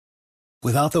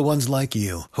Without the ones like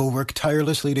you, who work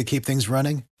tirelessly to keep things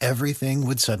running, everything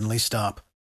would suddenly stop.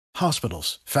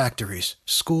 Hospitals, factories,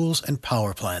 schools, and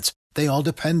power plants, they all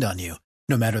depend on you.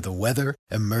 No matter the weather,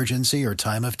 emergency, or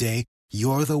time of day,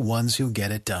 you're the ones who get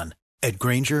it done. At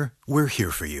Grainger, we're here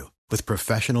for you with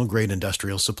professional-grade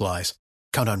industrial supplies.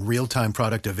 Count on real-time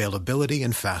product availability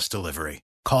and fast delivery.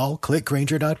 Call,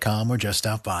 clickgrainger.com, or just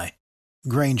stop by.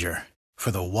 Grainger, for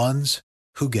the ones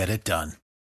who get it done.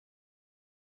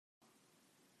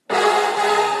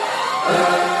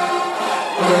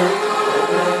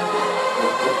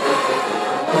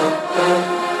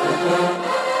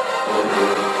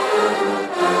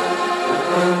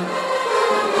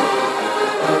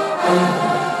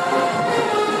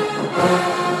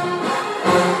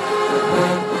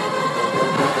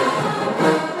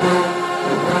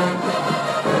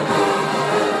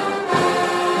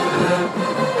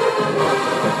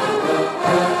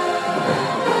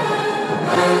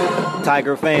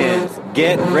 Tiger fans,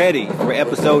 get ready for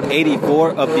episode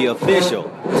 84 of the official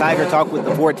Tiger Talk with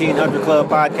the 1400 Club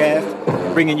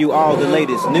podcast, bringing you all the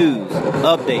latest news,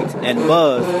 updates, and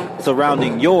buzz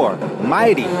surrounding your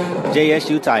mighty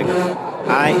JSU Tigers.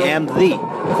 I am the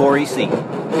Corey C.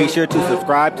 Be sure to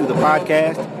subscribe to the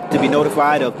podcast to be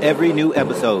notified of every new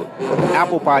episode.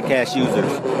 Apple Podcast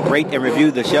users, rate and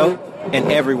review the show, and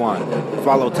everyone,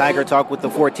 follow Tiger Talk with the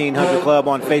 1400 Club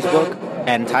on Facebook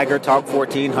and Tiger Talk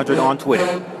 1400 on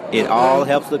Twitter. It all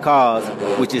helps the cause,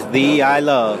 which is the I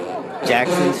love,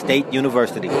 Jackson State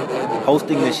University.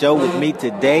 Hosting the show with me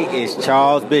today is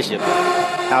Charles Bishop.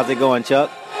 How's it going, Chuck?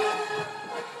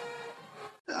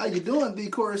 How you doing, D.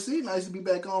 Corey C? Nice to be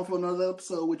back on for another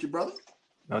episode with your brother.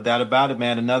 No doubt about it,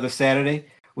 man. Another Saturday.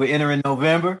 We're entering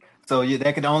November, so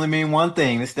that can only mean one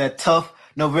thing. It's that tough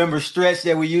November stretch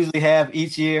that we usually have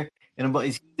each year. And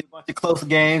it's a bunch of close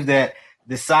games that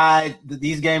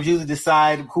these games usually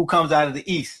decide who comes out of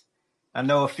the East. I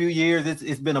know a few years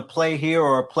it's been a play here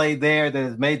or a play there that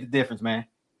has made the difference, man.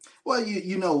 Well,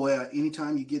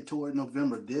 anytime you get toward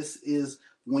November, this is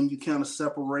when you kind of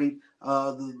separate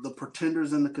the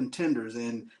pretenders and the contenders.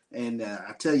 And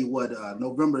I tell you what,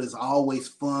 November is always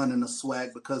fun and a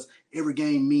swag because every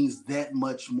game means that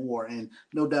much more. And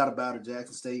no doubt about it,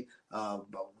 Jackson State,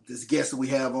 this guest that we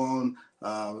have on,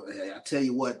 I tell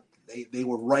you what, they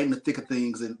were right in the thick of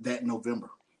things in that November.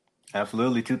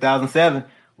 Absolutely. 2007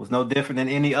 was no different than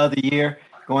any other year.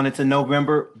 Going into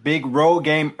November, big road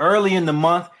game early in the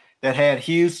month that had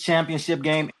huge championship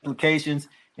game implications.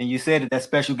 And you said it, that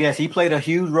special guest, he played a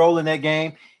huge role in that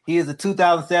game. He is a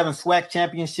 2007 SWAC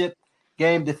championship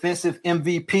game defensive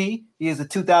MVP. He is a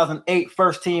 2008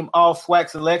 first team all SWAC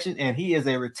selection, and he is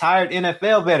a retired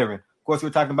NFL veteran. Of course,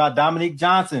 we're talking about Dominique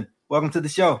Johnson. Welcome to the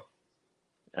show.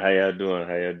 How y'all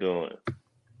doing?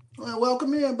 Well,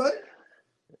 welcome in, buddy.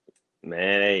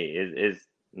 Man, hey, it's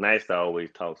nice to always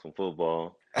talk some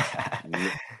football.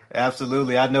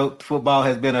 Absolutely. I know football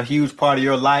has been a huge part of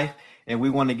your life, and we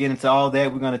want to get into all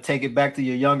that. We're going to take it back to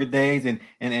your younger days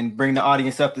and bring the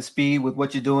audience up to speed with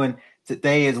what you're doing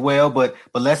today as well. But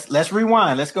let's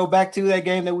rewind. Let's go back to that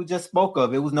game that we just spoke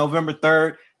of. It was November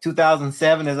 3rd,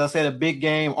 2007. As I said, a big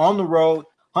game on the road.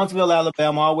 Huntsville,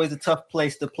 Alabama, always a tough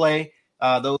place to play.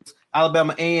 Those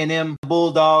Alabama A&M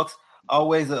Bulldogs,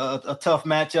 always a tough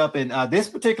matchup. And this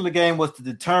particular game was to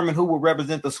determine who would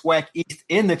represent the SWAC East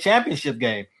in the championship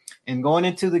game. And going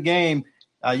into the game,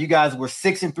 you guys were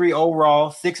 6-3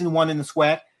 overall, 6-1 in the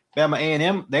SWAC. Bama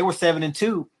A&M, they were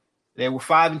 7-2. They were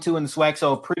 5-2 in the SWAC,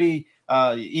 so pretty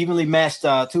evenly matched,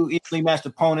 two evenly matched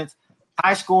opponents.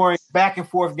 High scoring, back and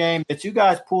forth game that you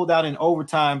guys pulled out in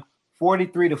overtime,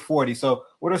 43-40. So,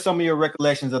 what are some of your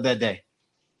recollections of that day?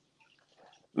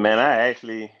 Man, I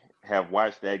actually have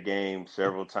watched that game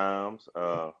several times,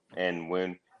 and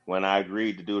when I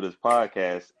agreed to do this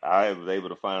podcast, I was able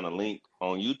to find a link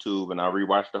on YouTube, and I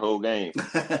rewatched the whole game.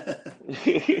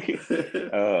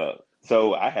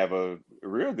 So I have a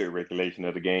real good recollection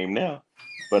of the game now.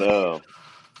 But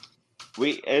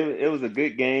it was a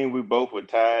good game. We both were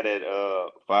tied at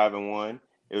 5-1.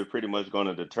 It was pretty much going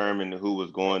to determine who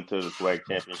was going to the SWAC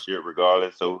championship,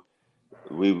 regardless. So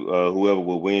whoever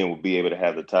would win would be able to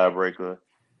have the tiebreaker.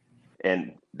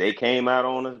 And they came out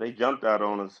on us. They jumped out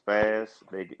on us fast.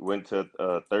 They went to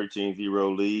a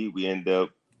 13-0 lead. We ended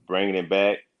up bringing it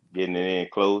back, getting it in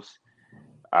close.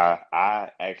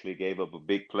 I actually gave up a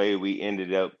big play. We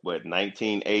ended up,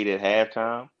 19-8 at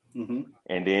halftime. Mm-hmm.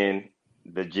 And then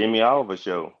the Jimmy Oliver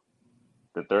show,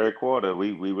 the third quarter,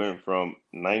 we went from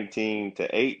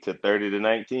 19-8 to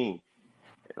 30-19.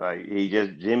 Like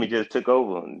Jimmy just took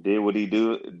over and did what he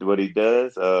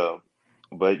does.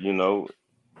 But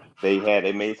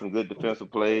They made some good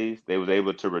defensive plays. They was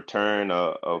able to return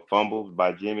a fumble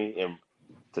by Jimmy and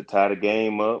to tie the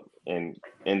game up and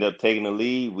end up taking the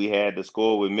lead. We had the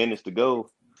score with minutes to go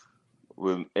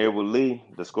with Edward Lee.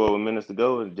 The score with minutes to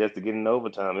go just to get in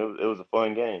overtime. It was a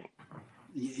fun game.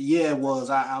 Yeah, it was.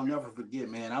 I'll never forget,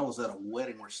 man. I was at a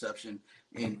wedding reception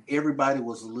and everybody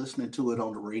was listening to it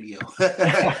on the radio.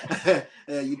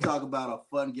 You talk about a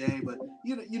fun game, but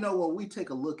you know when we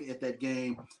take a look at that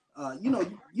game,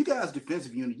 you guys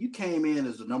defensive unit, you came in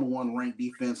as the number one ranked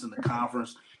defense in the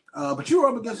conference. But you were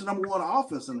up against the number one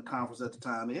offense in the conference at the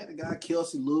time. They had the guy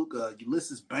Kelsey Luke,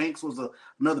 Ulysses Banks was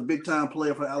another big time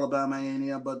player for Alabama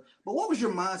A&M. But what was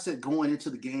your mindset going into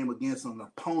the game against an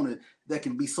opponent that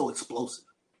can be so explosive?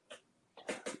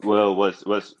 Well,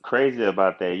 what's crazy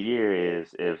about that year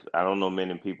is, if I don't know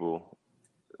many people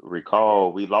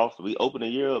recall, we opened the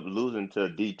year up losing to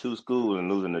D2 school and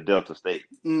losing to Delta State.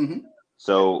 Mm-hmm.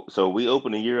 So we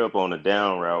opened the year up on a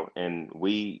down route and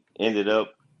we ended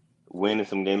up winning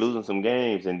some games, losing some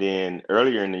games, and then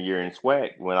earlier in the year in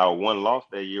SWAC, when our one loss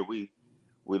that year, we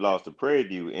lost to Prairie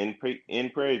View in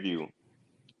Prairie View.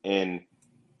 And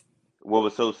what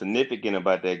was so significant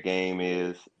about that game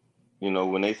is,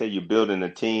 when they say you're building a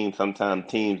team, sometimes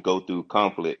teams go through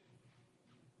conflict.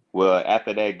 Well,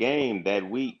 after that game that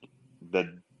week,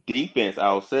 the defense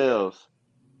ourselves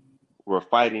were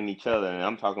fighting each other, and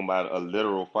I'm talking about a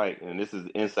literal fight. And this is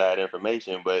inside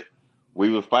information, but we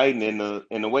were fighting in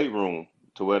the weight room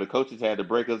to where the coaches had to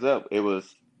break us up. It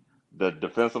was the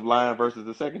defensive line versus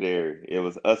the secondary. It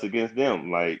was us against them.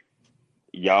 Like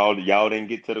y'all didn't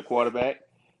get to the quarterback,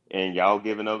 and y'all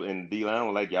giving up. And D-line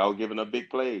was like y'all giving up big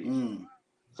plays.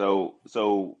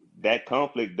 So that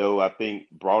conflict, though, I think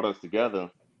brought us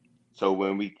together. So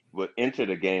when we would enter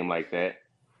the game like that,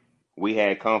 we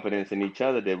had confidence in each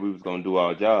other that we was going to do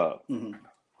our job. Mm-hmm.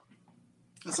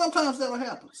 And sometimes that'll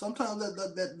happen. Sometimes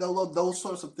those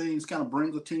sorts of things kind of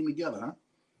brings a team together, huh?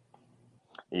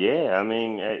 Yeah, I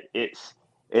mean,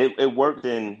 it worked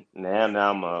in now that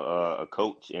I'm a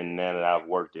coach, and now that I've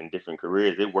worked in different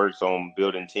careers, it works on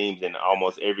building teams in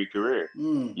almost every career.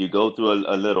 You go through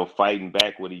a little fighting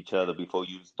back with each other before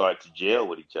you start to gel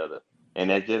with each other, and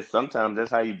sometimes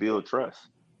that's how you build trust.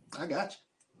 I got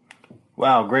you.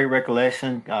 Wow, great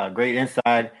recollection, great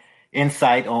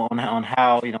insight on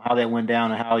how how that went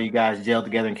down and how you guys gelled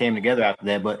together and came together after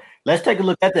that. But let's take a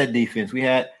look at that defense. We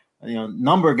had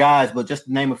number of guys, but just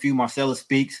to name a few: Marcellus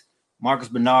Speaks, Marcus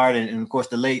Bernard, and of course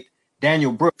the late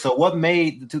Daniel Brooks. So what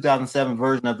made the 2007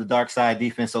 version of the Dark Side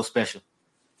defense so special?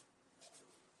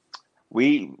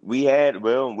 We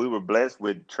were blessed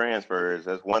with transfers.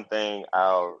 That's one thing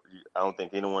I don't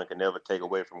think anyone can ever take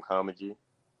away from Comedy.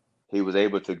 He was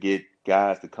able to get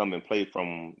guys to come and play for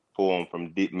him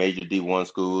from major D1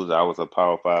 schools. I was a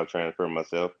Power 5 transfer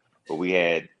myself, but we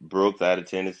had Brooks out of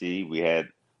Tennessee. We had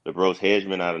LeBros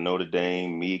Hedgeman out of Notre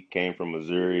Dame. Me came from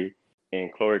Missouri,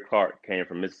 and Chloe Clark came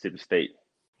from Mississippi State.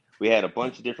 We had a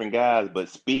bunch of different guys, but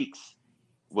Speaks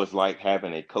was like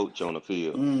having a coach on the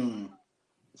field.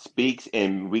 Speaks,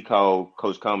 and we call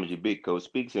Coach Comedy Big Coach.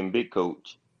 Speaks and Big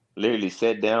Coach literally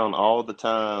sat down all the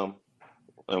time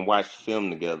and watched film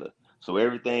together. So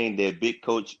everything that Big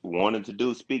Coach wanted to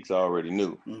do, Speaks already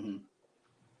knew. Mm-hmm.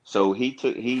 So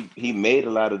he made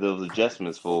a lot of those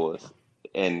adjustments for us,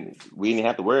 and we didn't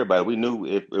have to worry about it. We knew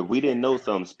if we didn't know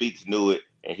something, Speaks knew it,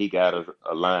 and he got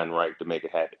a line right to make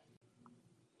it happen.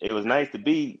 It was nice to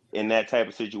be in that type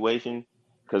of situation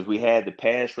because we had the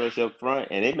pass rush up front,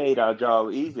 and it made our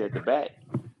job easy at the back.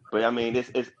 But I mean,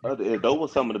 those were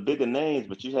some of the bigger names.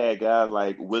 But you had guys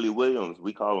like Willie Williams.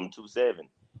 We call him 2-7.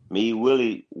 Me and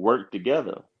Willie worked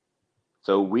together.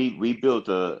 So we built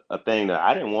a thing that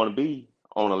I didn't want to be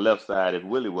on the left side if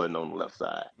Willie wasn't on the left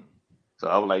side. So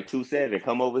I was like, 2-7,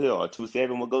 come over here. Or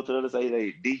 2-7 will go to the other side.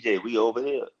 Hey, DJ, we over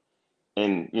here.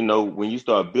 And, when you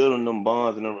start building them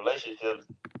bonds and them relationships,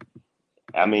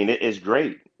 I mean, it's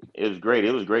great. It was great.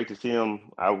 It was great to see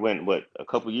him. I went, a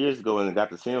couple years ago and got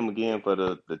to see him again for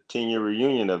the 10-year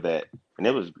reunion of that. And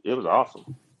it was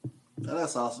awesome.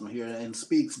 That's awesome to hear. And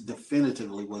Speaks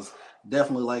definitively was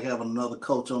definitely like having another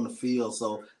coach on the field.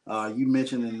 So you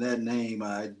mentioning that name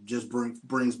just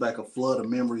brings back a flood of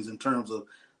memories in terms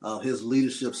of his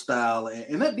leadership style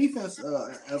and that defense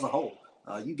as a whole.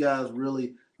 You guys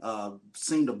really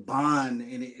seemed to bond,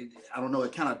 and I don't know,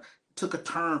 it kind of took a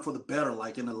turn for the better.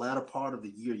 Like in the latter part of the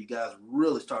year, you guys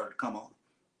really started to come on.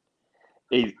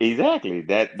 Exactly.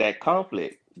 That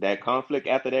conflict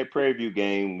after that Prairie View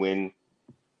game when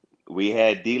we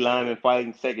had D linemen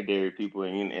fighting secondary people,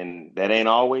 and that ain't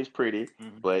always pretty,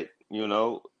 but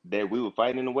that we were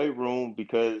fighting in the weight room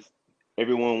because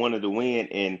everyone wanted to win,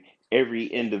 and every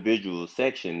individual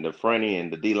section, the front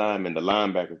end, the D linemen, the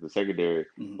linebackers, the secondary,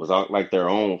 was all like their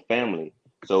own family.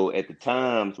 So at the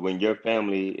times when your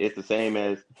family, it's the same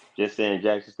as just saying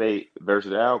Jackson State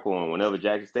versus Alcorn. Whenever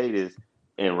Jackson State is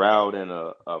enrolled in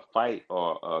a fight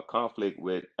or a conflict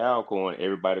with Alcorn,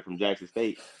 everybody from Jackson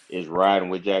State is riding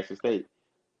with Jackson State.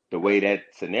 The way that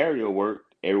scenario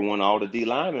worked, everyone, all the D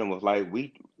linemen was like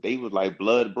they was like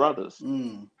blood brothers.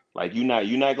 Like you're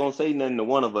not gonna say nothing to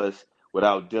one of us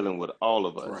without dealing with all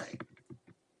of us. Right.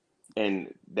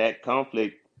 And that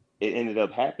conflict, it ended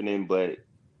up happening, but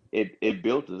it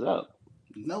built us up.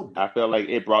 No. I felt like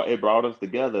it brought us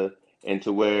together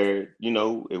into where,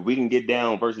 if we can get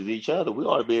down versus each other, we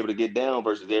ought to be able to get down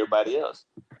versus everybody else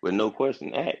with no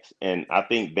question asked. And I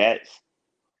think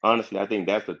honestly,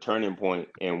 that's the turning point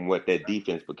in what that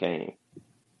defense became.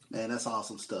 Man, that's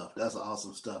awesome stuff. That's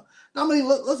awesome stuff. Now, I mean,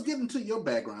 let's get into your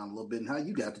background a little bit and how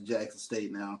you got to Jackson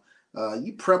State now.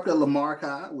 You prepped at Lamarck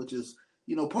High, which is,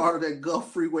 part of that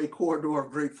Gulf Freeway corridor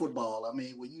of great football. I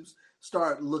mean, when you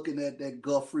start looking at that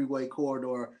Gulf Freeway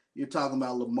corridor, you're talking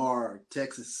about Lamar,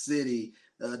 Texas City,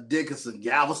 Dickinson,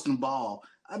 Galveston Ball.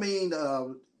 I mean,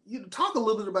 you talk a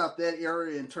little bit about that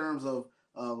area in terms of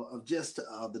just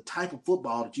the type of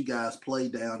football that you guys play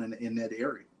down in that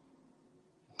area.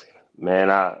 Man,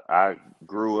 I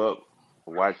grew up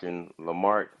watching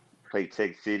Lamarck play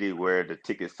Tech City, where the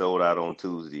tickets sold out on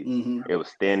Tuesday. It was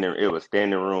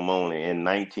standing room only. In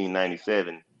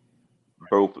 1997,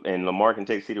 both and Lamarck and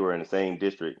Tech City were in the same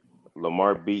district.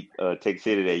 Lamarck beat Tech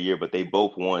City that year, but they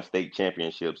both won state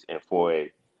championships in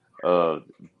 4A.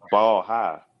 Ball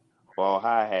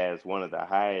High has one of the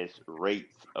highest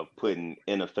rates of putting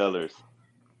NFLers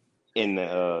in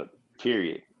the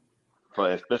period.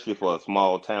 Especially for a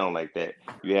small town like that.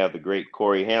 You have the great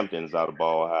Corey Hamptons out of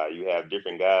Ball High. You have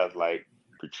different guys like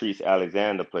Patrice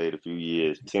Alexander played a few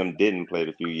years. Tim Denton played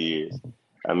a few years.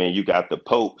 I mean, you got the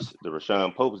Popes, the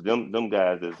Rashawn Popes, them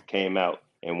guys that came out,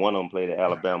 and one of them played at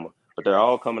Alabama. But they're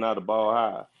all coming out of Ball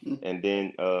High. And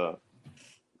then,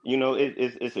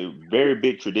 it's a very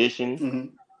big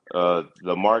tradition.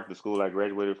 Lamarck, the school I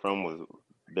graduated from,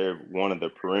 they're one of the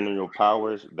perennial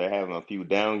powers. They're having a few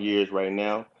down years right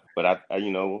now. But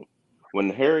when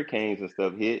the hurricanes and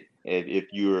stuff hit, if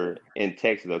you're in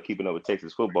Texas or keeping up with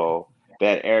Texas football,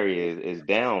 that area is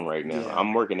down right now. Yeah.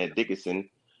 I'm working at Dickinson,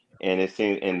 and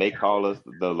they call us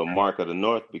the Lamarck of the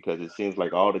North because it seems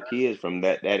like all the kids from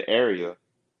that area,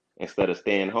 instead of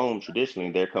staying home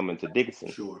traditionally, they're coming to Dickinson.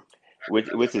 Sure.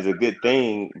 Which is a good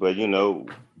thing, but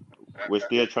we're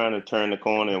still trying to turn the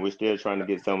corner, and we're still trying to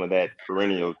get some of that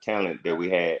perennial talent that we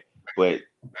had. But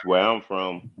where I'm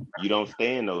from, you don't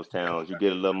stay in those towns. You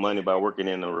get a little money by working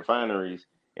in the refineries,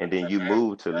 and then you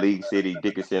move to League City,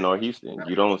 Dickinson, or Houston.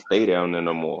 You don't stay down there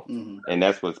no more. And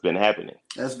that's what's been happening.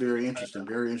 That's very interesting.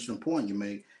 Very interesting point you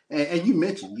make. And you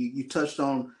mentioned, you touched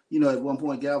on, at one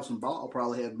point Galveston Ball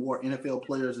probably had more NFL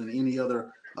players than any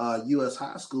other U.S.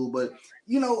 high school. But,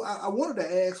 I wanted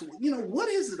to ask, what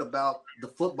is it about the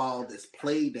football that's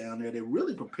played down there that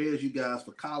really prepares you guys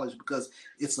for college? Because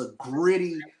it's a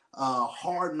gritty,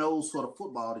 hard-nosed sort of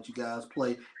football that you guys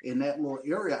play in that little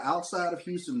area outside of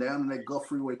Houston, down in that Gulf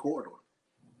Freeway corridor.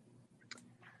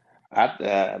 I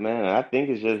think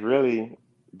it's just really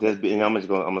just being. I'm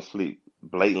gonna sleep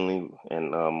blatantly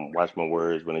and watch my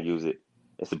words when I use it.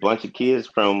 It's a bunch of kids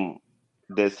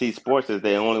that see sports as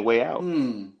their only way out.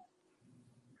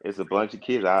 It's a bunch of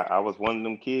kids. I was one of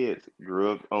them kids.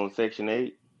 Grew up on Section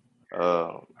 8. I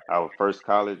was first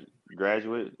college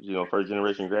graduate, first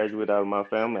generation graduate out of my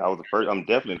family. I'm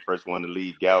definitely the first one to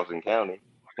leave Galveston County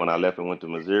when I left and went to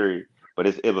Missouri. But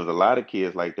it was a lot of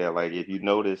kids like that. Like if you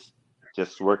notice,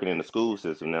 just working in the school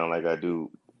system now, like I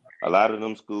do, a lot of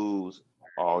them schools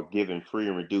are giving free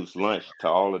and reduced lunch to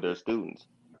all of their students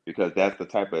because that's the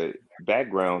type of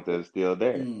backgrounds that are still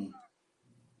there.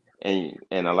 And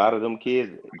a lot of them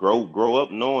kids grow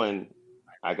up knowing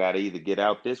I got to either get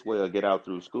out this way or get out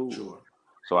through school. Sure.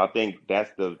 So I think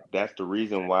that's the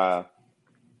reason why,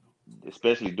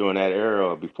 especially during that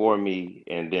era before me,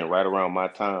 and then right around my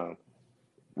time,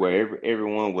 where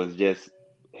everyone was just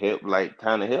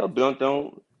kind of hell bent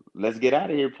on, let's get out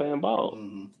of here playing ball.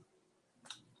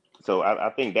 So I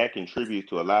think that contributes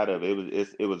to a lot of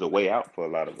it. It was a way out for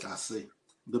a lot of us. I see.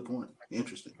 Good point.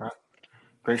 Interesting. Right.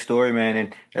 Great story, man.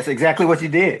 And that's exactly what you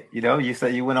did. You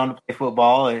said you went on to play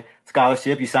football, a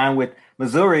scholarship. You signed with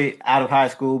Missouri out of high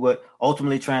school, but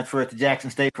ultimately transferred to Jackson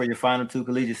State for your final 2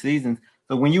 collegiate seasons.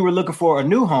 So when you were looking for a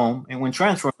new home and when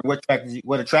transferring, what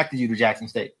attracted you to Jackson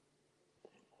State?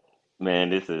 Man,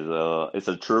 this is it's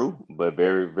a true but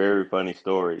very, very funny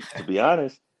story. To be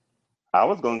honest, I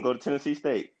was going to go to Tennessee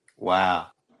State. Wow.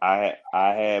 I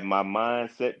had my mind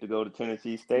set to go to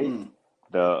Tennessee State.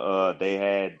 They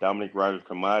had Dominic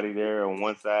Rodgers-Cromartie there on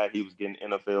one side. He was getting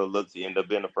NFL looks. He ended up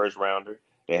being a first rounder.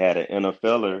 They had an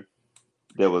NFLer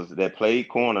that played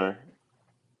corner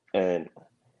and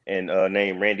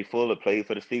named Randy Fuller, played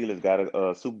for the Steelers, got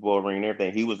a Super Bowl ring and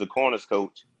everything. He was the corners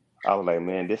coach. I was like,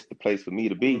 man, this is the place for me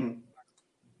to be. Mm-hmm.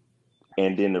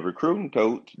 And then the recruiting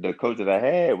coach, the coach that I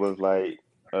had, was like,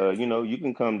 you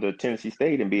can come to Tennessee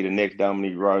State and be the next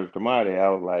Dominique Rodgers-Cromartie. I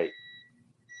was like,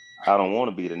 I don't want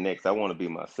to be the next. I want to be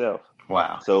myself.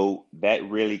 Wow. So that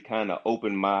really kind of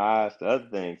opened my eyes to other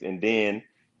things. And then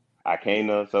I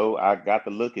got to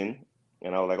looking,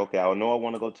 and I was like, okay, I know I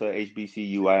want to go to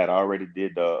HBCU. I had already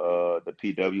did the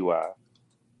PWI.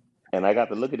 And I got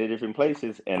to look at the different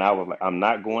places, and I was like, I'm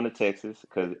not going to Texas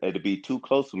because it'd be too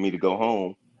close for me to go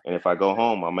home. And if I go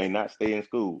home, I may not stay in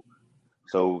school.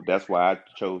 So that's why I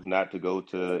chose not to go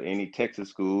to any Texas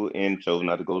school and chose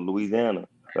not to go to Louisiana.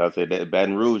 So I said that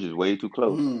Baton Rouge is way too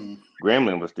close.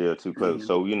 Grambling was still too close.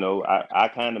 So, I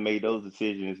kind of made those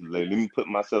decisions. Like, let me put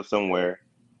myself somewhere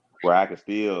where I can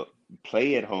still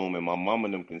play at home and my mom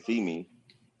and them can see me,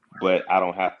 but I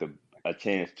don't have a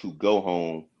chance to go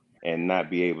home and not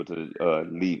be able to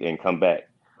leave and come back.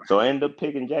 So I ended up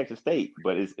picking Jackson State,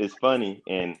 but it's funny,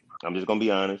 and I'm just gonna be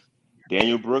honest.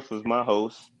 Daniel Brooks was my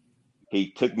host.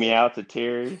 He took me out to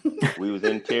Terry. We was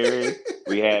in Terry.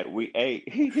 We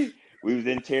was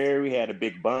in Terry. We had a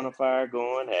big bonfire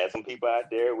going. Had some people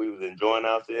out there. We was enjoying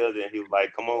ourselves, and he was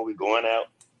like, "Come on, we going out."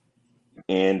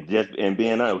 And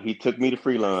being honest, he took me to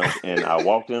free lunch, and I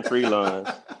walked in free lunch,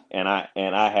 and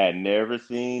I had never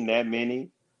seen that many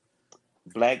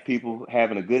Black people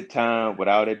having a good time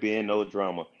without it being no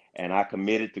drama. And I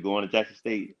committed to going to Jackson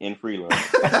State in free lunch.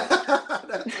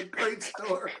 That's a great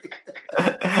story.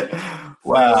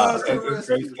 Wow, that's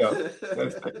great stuff.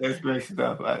 That's great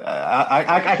stuff.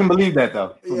 I can believe that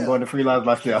though. From going to free lunch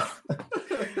myself.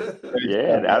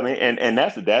 Yeah, I mean, and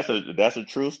that's a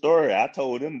true story. I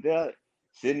told them that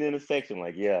sitting in a section,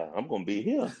 like, yeah, I'm gonna be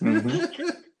here. Mm-hmm.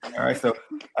 All right, so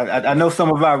I know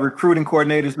some of our recruiting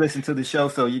coordinators listen to the show,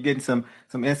 so you're getting some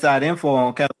inside info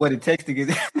on kind of what it takes to get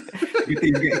these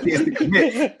kids to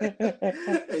commit.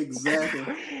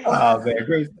 Exactly. Oh man,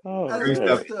 great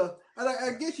stuff.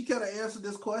 I guess you kind of answered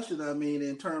this question. I mean,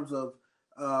 in terms of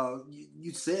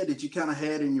you said that you kind of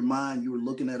had in your mind you were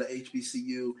looking at a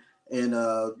HBCU, and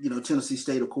Tennessee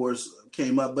State, of course,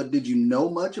 came up. But did you know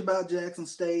much about Jackson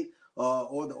State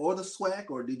or the SWAC,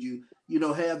 or did you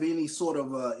have any sort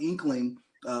of inkling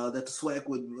that the SWAC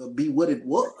would be what it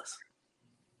was?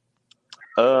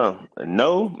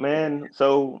 No, man.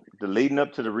 So the leading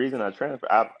up to the reason I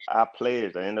transferred, I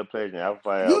pledged. I ended up pledging Alpha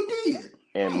Phi Alpha. You did.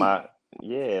 And my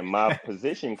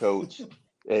position coach,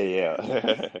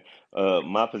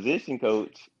 my position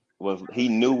coach he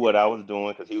knew what I was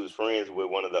doing because he was friends with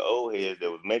one of the old heads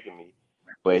that was making me.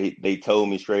 But they told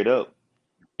me straight up,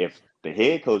 if the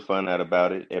head coach found out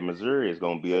about it at Missouri, it's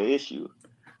going to be an issue.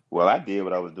 Well, I did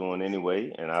what I was doing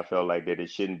anyway, and I felt like that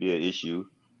it shouldn't be an issue.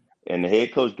 And the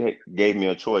head coach gave me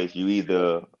a choice. You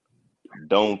either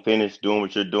don't finish doing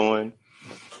what you're doing,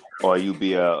 or you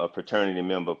be a fraternity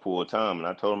member full time. And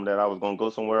I told him that I was going to go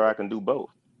somewhere I can do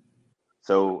both.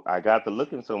 So I got to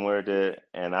looking somewhere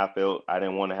and I felt I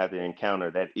didn't want to have to encounter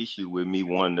that issue with me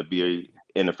wanting to be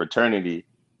in a fraternity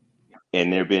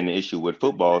and there being an issue with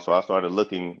football. So I started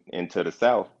looking into the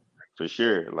South for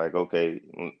sure. Like, okay,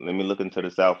 let me look into the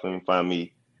South. Let me find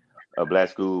me a Black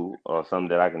school or something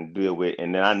that I can deal with.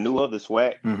 And then I knew of the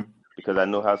SWAC because I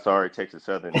know how sorry Texas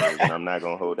Southern is, and I'm not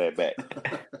going to hold that back.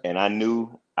 And I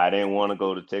knew I didn't want to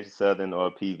go to Texas Southern or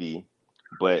PV,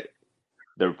 but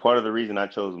the part of the reason I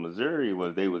chose Missouri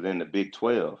was they was in the Big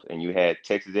 12, and you had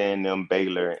Texas A&M,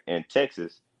 Baylor, and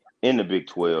Texas in the Big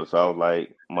 12. So I was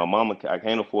like, I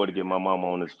can't afford to get my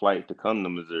mama on this flight to come to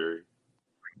Missouri,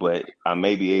 but I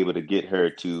may be able to get her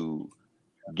to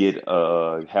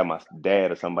have my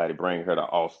dad or somebody bring her to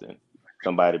Austin,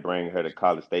 somebody bring her to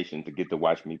College Station to get to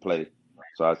watch me play.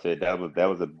 So I said that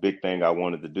was a big thing I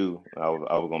wanted to do. I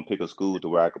was gonna pick a school to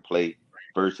where I could play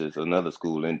versus another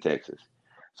school in Texas.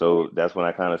 So that's when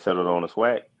I kind of settled on the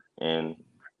SWAC. And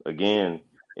again,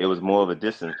 it was more of a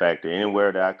distance factor.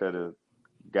 Anywhere that I could have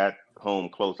got home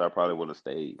close, I probably would have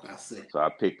stayed. I see. So I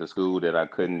picked a school that I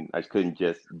couldn't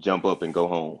just jump up and go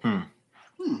home.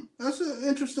 That's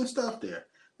interesting stuff there.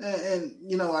 And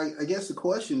I guess the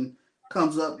question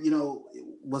comes up,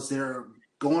 was there,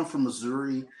 going from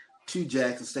Missouri to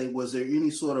Jackson State, was there any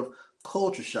sort of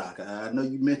culture shock? I know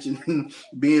you mentioned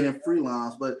being in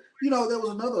freelance, but there was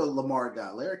another Lamar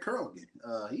guy, Larry Curligan.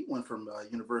 He went from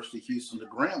University of Houston to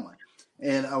Grambling,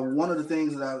 And one of the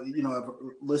things that I've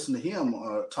listened to him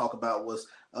talk about was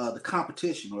the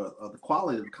competition or the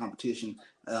quality of the competition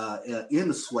in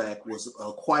the SWAC was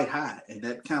quite high, and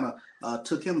that kind of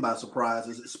took him by surprise,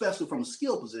 especially from a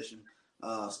skill position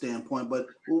standpoint. But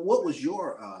what was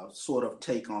your sort of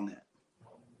take on that?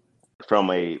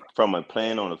 From a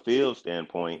playing on the field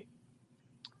standpoint,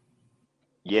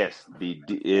 yes,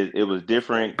 it was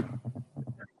different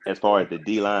as far as the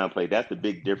D-line play. That's the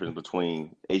big difference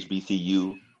between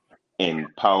HBCU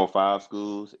and Power 5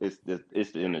 schools. It's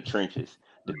in the trenches.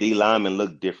 The D linemen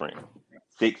look different.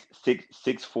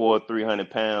 6'4", 300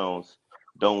 pounds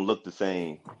don't look the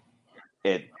same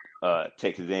at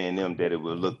Texas A&M that it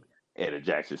would look at a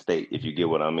Jackson State, if you get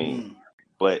what I mean.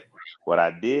 But what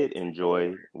I did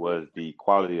enjoy was the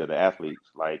quality of the athletes.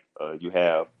 Like you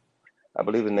have, I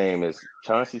believe the name is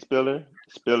Chauncey Spiller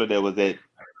that was at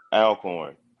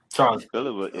Alcorn. Charlie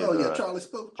Spiller Charlie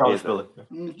Spiller. Charlie Spiller.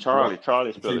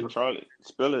 Charlie Spiller. Charlie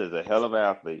Spiller is a hell of an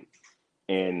athlete,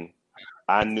 and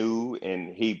I knew,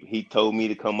 and he told me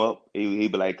to come up.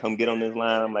 He'd be like, "Come get on this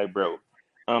line." I'm like, "Bro,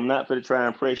 I'm not going to try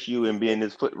and press you and be in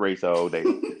this foot race all day.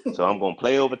 So I'm going to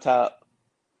play over top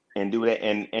and do that."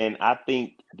 And I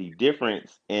think the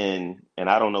difference and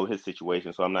I don't know his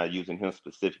situation, so I'm not using him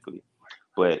specifically,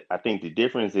 but I think the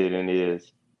difference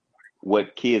is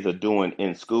what kids are doing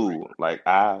in school. Like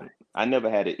I never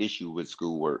had an issue with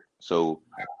schoolwork, so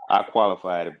I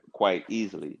qualified quite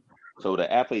easily. So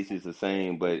the athletes is the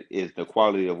same, but is the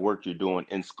quality of work you're doing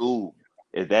in school,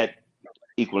 is that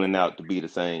equaling out to be the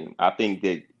same? I think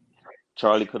that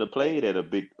Charlie could have played at a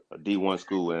big D1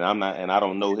 school, and I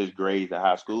don't know his grades at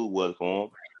high school was for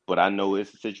him, but I know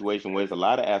it's a situation where there's a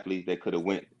lot of athletes that could have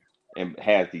went and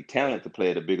has the talent to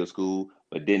play at a bigger school,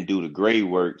 but didn't do the grade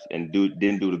works and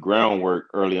didn't do the groundwork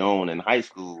early on in high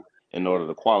school in order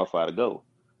to qualify to go.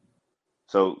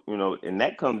 So, and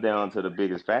that comes down to the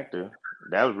biggest factor.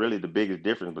 That was really the biggest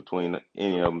difference between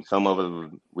any of them. Some of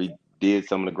us, we did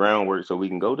some of the groundwork so we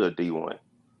can go to a D1.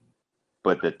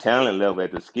 But the talent level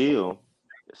at the skill,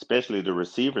 especially the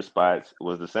receiver spots,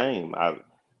 was the same.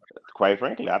 Quite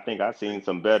frankly, I think I've seen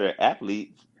some better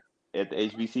athletes at the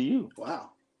HBCU.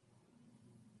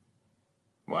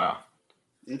 Wow.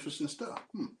 Interesting stuff.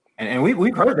 And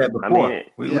we've heard that before. I mean,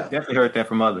 we've definitely heard that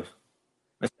from others.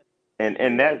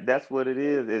 And that's what it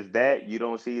is that you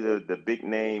don't see the big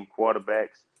name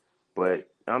quarterbacks. But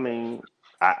I mean,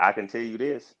 I can tell you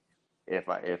this. If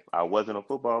I wasn't a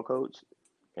football coach,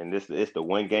 and it's the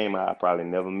one game I probably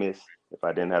never miss if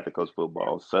I didn't have to coach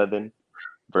football, Southern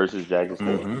versus Jackson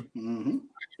State.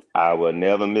 I will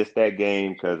never miss that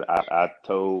game because I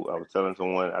was telling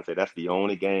someone, I said, that's the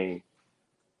only game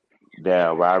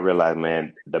where I realized,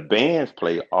 man, the bands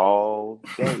play all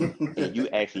day, and you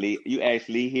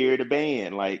actually hear the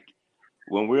band. Like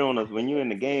when you're in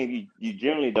the game, you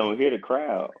generally don't hear the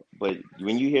crowd, but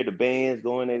when you hear the bands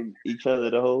going at each other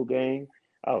the whole game,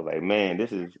 I was like, man,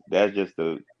 that's just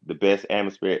the best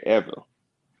atmosphere ever.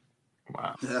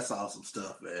 Wow, that's awesome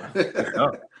stuff, man.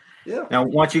 Yeah. Now,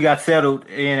 once you got settled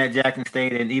in at Jackson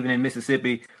State and even in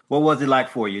Mississippi, what was it like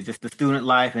for you? Just the student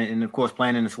life and of course,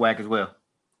 playing in the SWAC as well.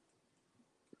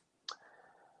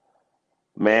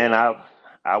 Man,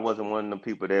 I wasn't one of the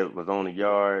people that was on the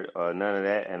yard or none of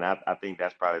that, and I think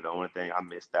that's probably the only thing I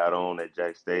missed out on at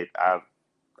Jackson State.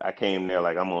 I came there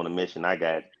like I'm on a mission. I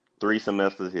got 3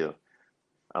 semesters here.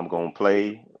 I'm gonna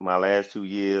play my last 2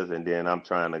 years, and then I'm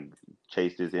trying to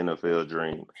chase this NFL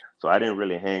dream. So I didn't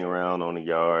really hang around on the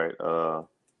yard.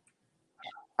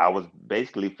 I was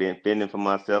basically fending for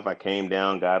myself. I came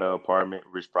down, got an apartment,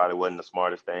 which probably wasn't the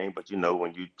smartest thing, but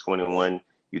when you're 21.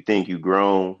 You think you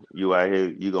grown, you out here,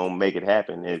 you gonna make it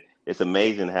happen. It's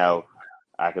amazing how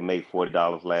I can make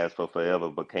 $40 last for forever,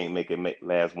 but can't make it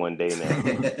last one day now.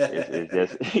 It's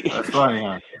just that's funny,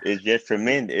 huh? It's just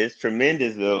tremendous. It's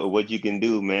tremendous what you can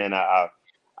do, man. I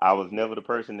was never the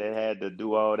person that had to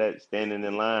do all that standing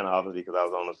in line, obviously, because I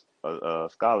was on a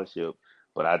scholarship.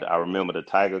 But I remember the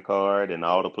Tiger card and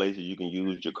all the places you can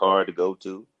use your card to go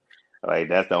to. Like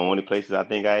that's the only places I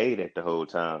think I ate at the whole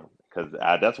time. Because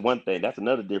that's one thing. That's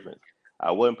another difference.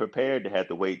 I wasn't prepared to have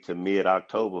to wait till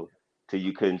mid-October till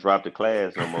you couldn't drop the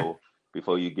class no more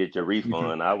before you get your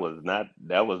refund. I was not.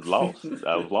 That was lost.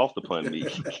 I was lost upon me.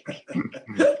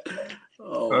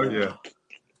 Oh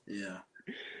yeah.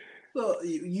 So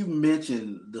you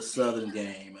mentioned the Southern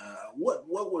game.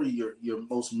 What were your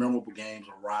most memorable games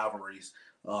or rivalries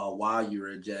while you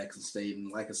were at Jackson State?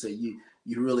 And like I said, you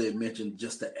really had mentioned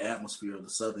just the atmosphere of the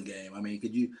Southern game. I mean,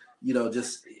 could you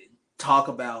just talk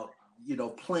about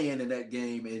playing in that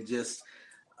game and just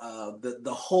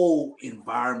the whole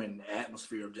environment and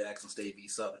atmosphere of Jackson State v.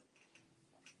 Southern?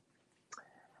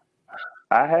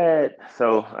 I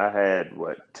had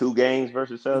what, 2 games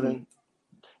versus Mhm. Southern.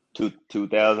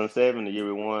 2007, the year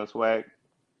we won SWAC.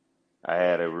 I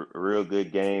had a real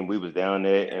good game. We was down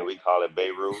there, and we call it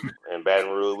Beirut and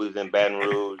Baton Rouge. We was in Baton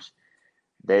Rouge.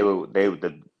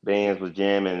 The bands was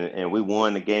jamming, and we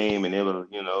won the game. And it was,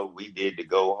 we did to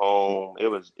go home. It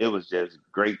was just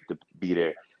great to be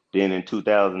there. Then in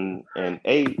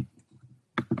 2008,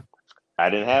 I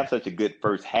didn't have such a good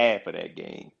first half of that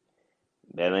game.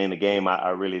 That ain't a game I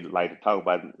really like to talk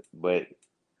about, but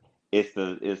it's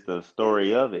the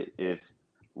story of it. If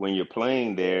when you're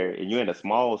playing there and you're in a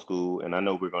small school, and I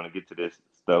know we're going to get to this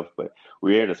stuff, but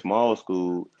we're at a small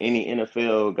school. Any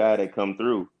NFL guy that come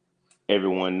through,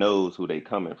 everyone knows who they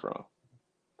coming from.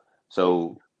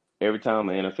 So every time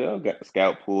an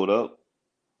scout pulled up,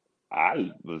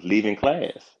 I was leaving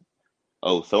class.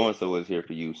 Oh, so and so is here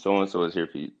for you. So and so is here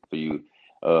for you.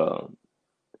 Uh,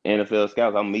 NFL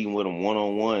scouts, I'm meeting with them one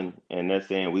on one, and they're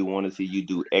saying we want to see you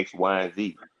do X, Y, and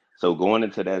Z. So going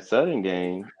into that Southern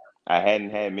game, I hadn't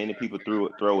had many people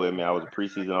throw at me. I was a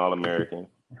preseason All American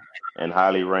and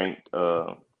highly ranked.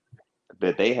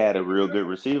 That they had a real good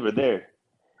receiver there,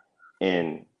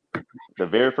 and the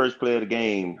very first play of the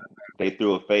game, they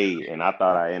threw a fade, and I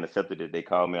thought I intercepted it. They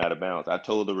called me out of bounds. I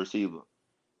told the receiver,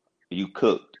 "You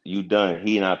cooked. You done.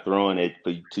 He not throwing it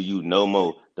to you no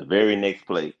more." The very next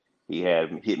play, he had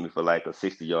hit me for like a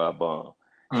 60-yard bomb.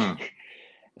 Mm.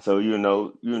 So it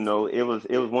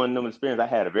was one of them experiences. I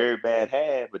had a very bad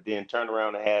half, but then turned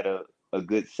around and had a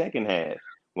good second half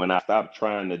when I stopped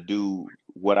trying to do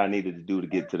what I needed to do to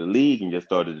get to the league and just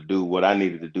started to do what I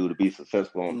needed to do to be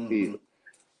successful on the Mhm. field.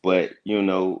 But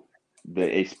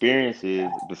the experiences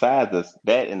besides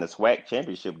that in the SWAC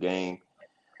championship game,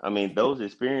 I mean, those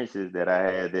experiences that I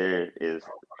had there is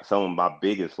some of my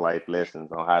biggest life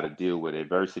lessons on how to deal with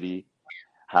adversity,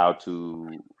 how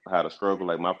to struggle.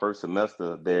 Like my first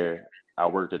semester there, I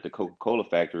worked at the Coca-Cola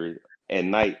factory at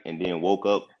night and then woke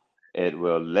up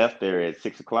left there at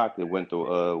 6 o'clock and went to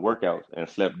workouts and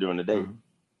slept during the day. Mhm.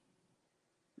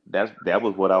 That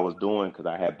was what I was doing because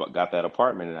I had got that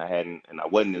apartment and I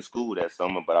wasn't in school that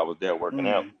summer, but I was there working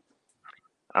out. Mhm.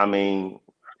 I mean,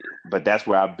 but that's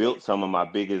where I built some of my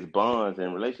biggest bonds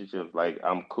and relationships. Like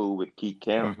I'm cool with Keith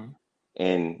Camp Mhm.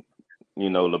 and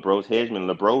LeBros Hedgeman.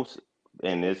 LeBros,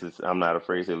 and this is I'm not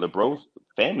afraid to say LeBros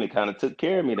family kind of took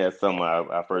care of me that summer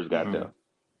I first got there.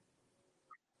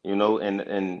 Mhm.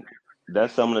 And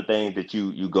that's some of the things that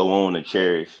you go on to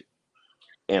cherish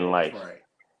in life, Right.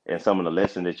 and some of the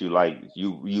lessons that you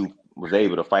was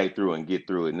able to fight through and get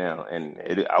through it now.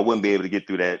 And I wouldn't be able to get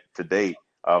through that today,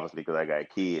 obviously, because I got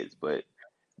kids. But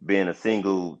being a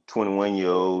single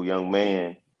 21-year-old young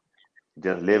man,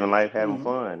 just living life, having Mhm.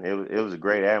 fun, it was a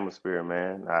great atmosphere,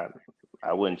 man.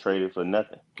 I wouldn't trade it for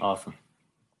nothing. Awesome.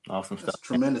 Awesome That's stuff.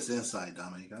 tremendous insight,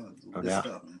 Dominic. No Good doubt.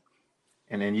 stuff, man.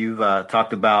 And then you've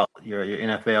talked about your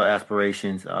NFL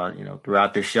aspirations,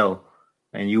 throughout this show,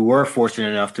 and you were fortunate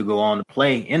enough to go on to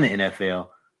play in the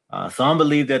NFL. Some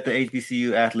believe that the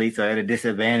HBCU athletes are at a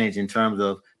disadvantage in terms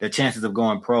of their chances of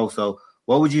going pro. So,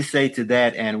 what would you say to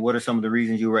that, and what are some of the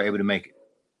reasons you were able to make it?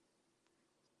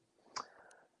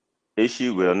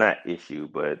 Issue, well, not issue,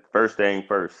 but first thing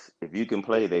first, if you can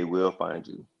play, they will find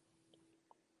you.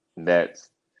 That's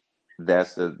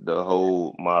that's the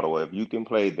whole model. If you can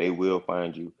play, they will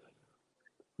find you.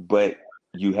 But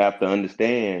you have to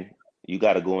understand, you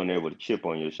got to go in there with a chip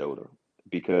on your shoulder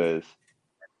because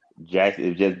Jackson,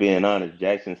 if just being honest,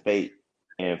 Jackson State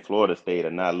and Florida State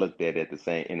are not looked at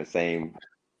in the same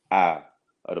eye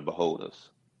of the beholders.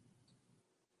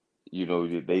 They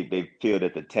feel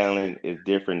that the talent is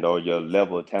different or your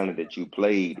level of talent that you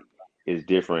played is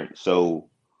different. So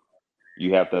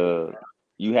you have to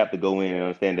you have to go in and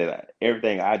understand that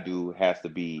everything I do has to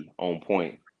be on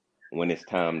point when it's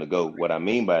time to go. What I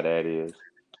mean by that is,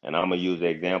 and I'm gonna use the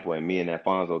example, and me and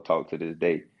Alfonso talk to this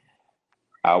day.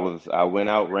 I went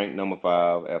out ranked number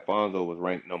 5. Alfonso was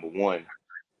ranked number 1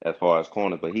 as far as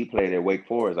corners, but he played at Wake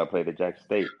Forest. I played at Jackson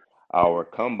State. Our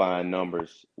combine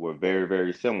numbers were very,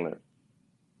 very similar,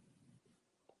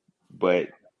 but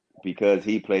because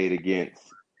he played against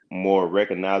more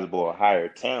recognizable or higher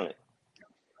talent,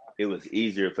 it was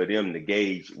easier for them to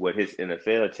gauge what his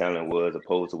NFL talent was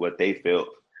opposed to what they felt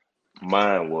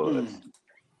mine was. Mm.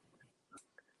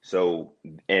 So,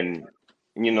 and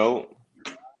you know,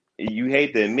 you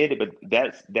hate to admit it, but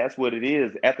that's what it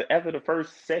is. After the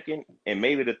first, second, and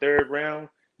maybe the third round,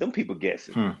 them people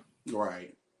guessing. Hmm.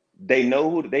 Right. They know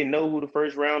who the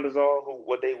first rounders are,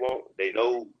 what they want. They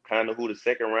know kind of who the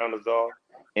second rounders are,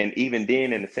 and even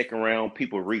then, in the second round,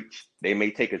 people reach. They may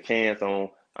take a chance on.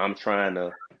 I'm trying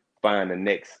to find the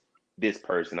next this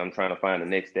person. I'm trying to find the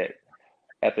next that.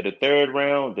 After the third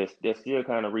round, they're still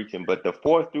kind of reaching, but the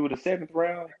fourth through the seventh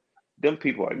round, them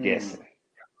people are Mm. guessing.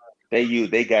 They're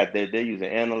using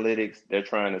analytics. They're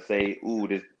trying to say, ooh,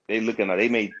 this. They looking at. They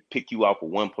may pick you off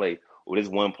with one play. Or this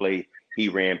one play, he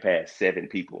ran past 7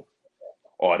 people.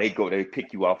 Or they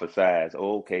pick you off a size.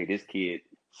 Oh, okay, this kid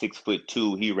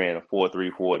 6'2", he ran a 4.3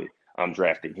 40. I'm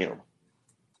drafting him.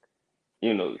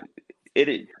 You know,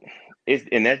 it's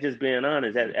and that's just being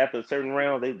honest. After a certain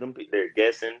round, they're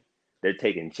guessing. They're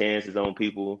taking chances on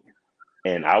people.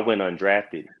 And I went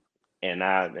undrafted,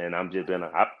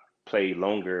 I played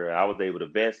longer. I was able to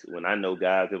vest when I know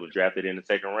guys that was drafted in the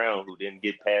second round who didn't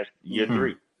get past year Mm.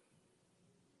 3.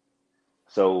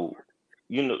 So,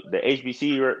 the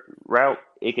HBC route,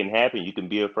 it can happen. You can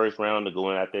be a first rounder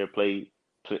going out there play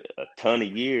a ton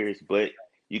of years, but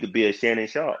you could be a Shannon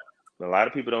Sharp. A lot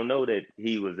of people don't know that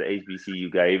he was the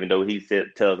HBCU guy, even though he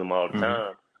tells them all the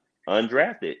time,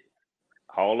 undrafted,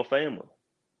 Hall of Famer.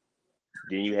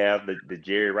 Then you have the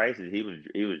Jerry Rices. He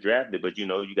was drafted, but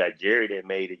you got Jerry that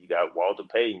made it. You got Walter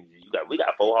Payton. We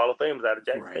got 4 Hall of Famers out of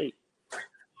Jackson Right. State.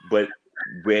 But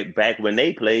back when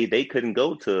they played, they couldn't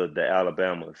go to the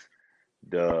Alabamas,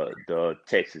 the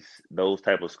Texas, those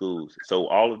type of schools. So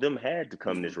all of them had to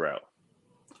come this route.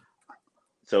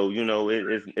 So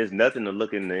it's nothing to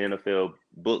look in the NFL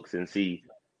books and see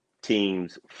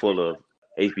teams full of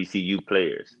HBCU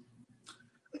players,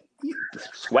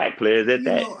 SWAC players at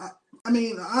that. I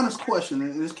mean, honest question,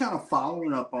 and it's kind of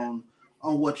following up on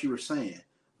what you were saying.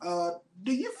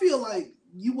 Do you feel like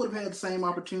you would have had the same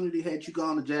opportunity had you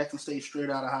gone to Jackson State straight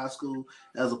out of high school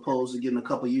as opposed to getting a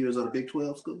couple of years at a Big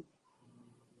 12 school?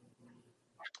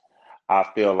 I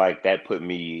feel like that put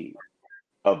me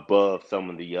above some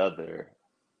of the other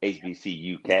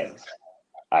HBCU cats.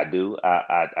 I do.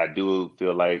 I do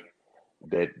feel like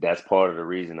that's part of the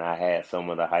reason I had some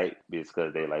of the hype,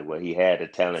 because they're like, well, he had the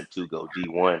talent to go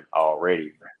D1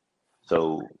 already.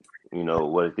 So,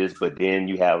 what is this? But then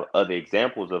you have other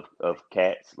examples of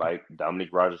cats like Dominique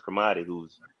Rodgers-Cromartie,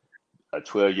 who's a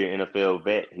 12-year NFL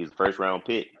vet. He's a first-round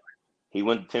pick. He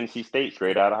went to Tennessee State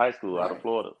straight out of high school, out of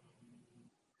Florida.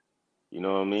 You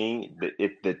know what I mean?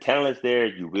 If the talent's there,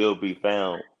 you will be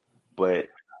found. But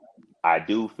I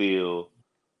do feel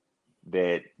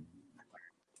that,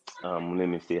 let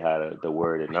me see how to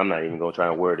word it. And I'm not even going to try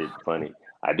and word it funny.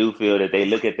 I do feel that they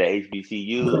look at the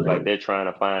HBCUs like they're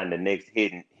trying to find the next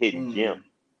hidden gem.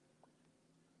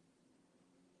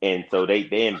 And so they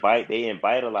invite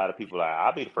a lot of people.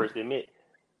 I'll be the first to admit,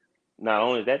 not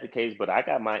only is that the case, but I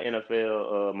got my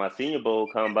NFL, my Senior Bowl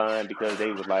combine because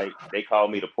they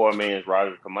called me the poor man's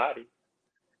Rodgers-Cromartie.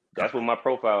 That's what my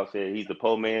profile said. He's the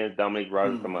poor man's Dominique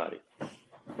Rodgers-Cromartie.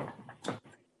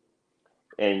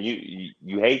 And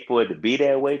you hate for it to be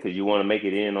that way because you want to make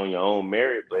it in on your own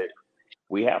merit, but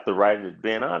we have to ride it.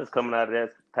 Being honest, coming out of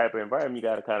that type of environment, you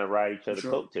got to kind of ride each other's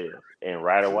coattails and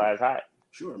ride it while it's hot.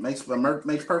 Sure, makes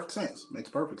perfect sense. Makes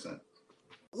perfect sense.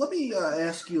 Let me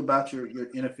ask you about your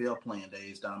NFL playing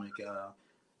days, Dominic.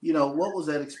 What was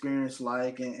that experience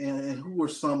like, and who were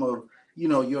some of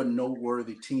your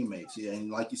noteworthy teammates? Yeah,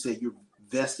 and like you said, you're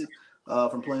vested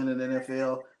from playing in the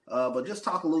NFL. But just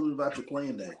talk a little bit about your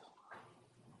playing days.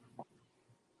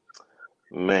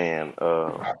 Man,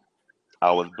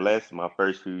 I was blessed my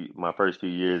first few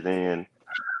years in.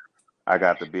 I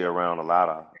got to be around a lot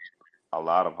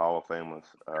of Hall of Famers.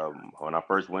 When I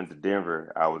first went to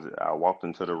Denver, I walked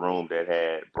into the room that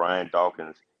had Brian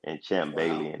Dawkins and Champ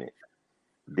Bailey in it.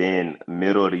 Then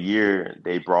middle of the year,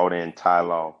 they brought in Ty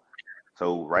Law.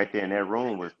 So right there in that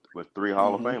room was 3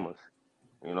 Hall of Famers.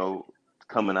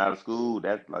 Coming out of school,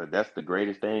 that's the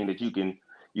greatest thing that you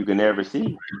can ever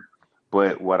see.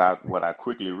 But what I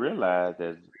quickly realized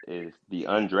is the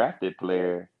undrafted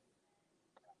player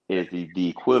is the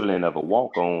equivalent of a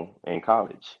walk-on in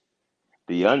college.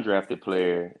 The undrafted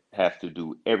player has to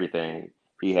do everything.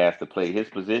 He has to play his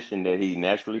position that he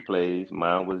naturally plays.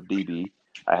 Mine was DB.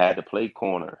 I had to play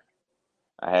corner.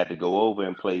 I had to go over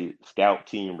and play scout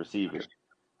team receiver.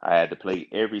 I had to play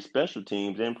every special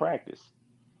teams in practice.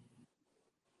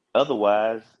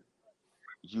 Otherwise,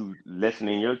 you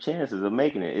lessening your chances of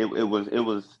making it. It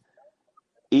was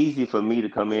easy for me to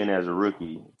come in as a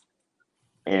rookie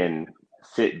and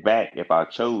sit back if I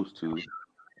chose to,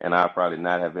 and I probably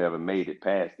not have ever made it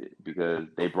past it because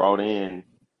they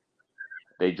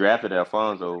drafted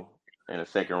Alfonso in the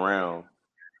second round,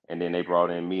 and then they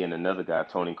brought in me and another guy,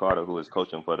 Tony Carter, who is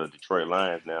coaching for the Detroit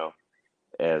Lions now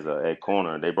as at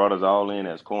corner. They brought us all in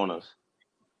as corners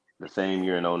the same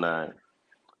year in 2009.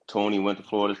 Tony went to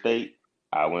Florida State.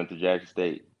 I went to Jackson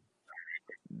State.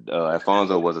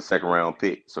 Alfonso was a second round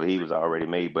pick, so he was already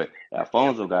made. But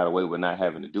Alfonso got away with not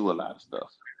having to do a lot of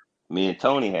stuff me and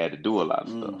Tony had to do a lot of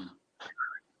stuff.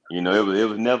 You know, it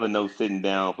was never no sitting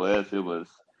down for us. It was,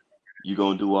 you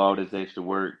gonna do all this extra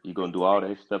work, you're gonna do all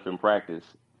that stuff in practice,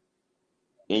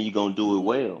 and you're gonna do it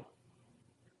well.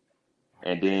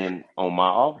 And then on my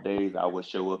off days, I would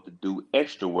show up to do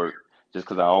extra work just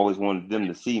because I always wanted them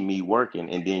to see me working.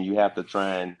 And then you have to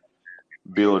try and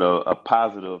build a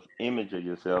positive image of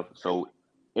yourself. So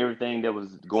everything that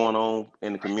was going on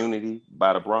in the community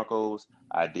by the Broncos,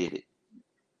 I did it.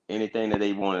 Anything that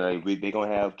they wanted, like, they're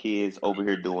gonna have kids over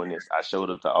here doing this. I showed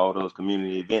up to all those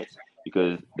community events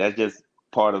because that's just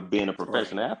part of being a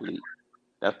professional athlete.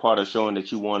 That's part of showing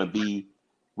that you want to be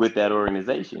with that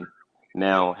organization.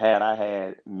 Now, had I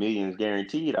had millions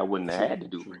guaranteed, I wouldn't have had to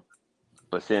do it.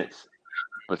 But since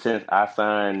I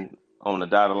signed on the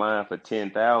dotted line for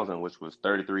 10,000, which was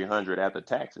 3,300 after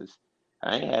taxes,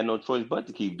 I ain't had no choice but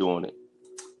to keep doing it.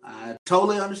 I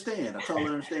totally understand.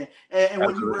 And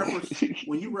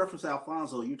when you reference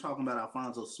Alfonso, you're talking about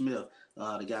Alfonso Smith,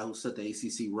 the guy who set the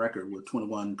ACC record with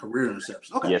 21 career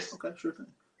interceptions. Okay. Yes. Okay. Sure thing.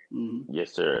 Mm-hmm.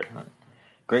 Yes, sir.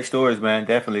 Great stories, man.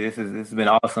 Definitely. This has been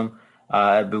awesome.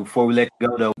 Before we let you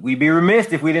go, though, we'd be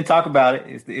remiss if we didn't talk about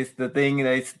it. It's the thing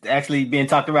that's actually being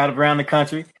talked about around the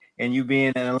country, and you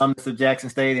being an alumnus of Jackson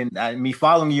State, and me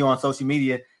following you on social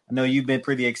media, I know you've been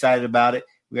pretty excited about it.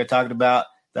 We are talking about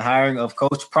the hiring of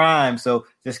Coach Prime. So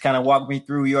just kind of walk me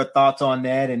through your thoughts on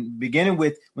that, and beginning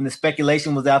with when the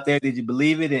speculation was out there, did you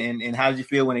believe it, and how did you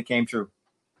feel when it came true?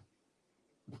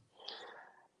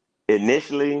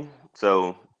 Initially,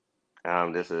 so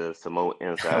this is some more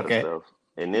insider stuff.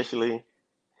 Initially,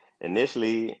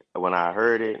 when I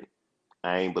heard it,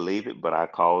 I ain't believe it, but I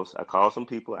called some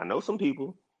people. I know some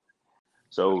people.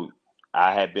 So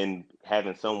I had been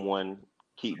having someone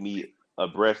keep me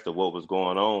abreast of what was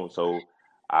going on. So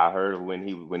I heard when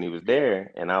he was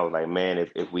there, and I was like, man,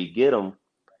 if we get him,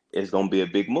 it's gonna be a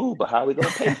big move. But how are we gonna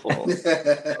pay for him?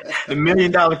 The $1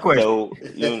 million question. So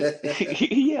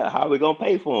yeah, how are we gonna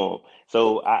pay for him?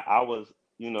 So I was,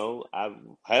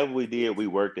 however we did, we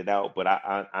worked it out. But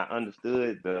I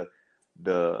understood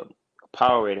the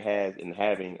power it has in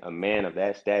having a man of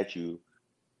that stature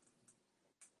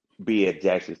be at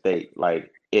Jackson State.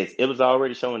 Like it was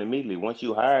already showing immediately once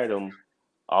you hired him.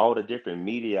 All the different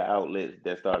media outlets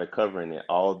that started covering it,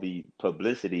 all the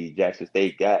publicity Jackson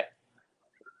State got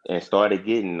and started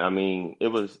getting. I mean,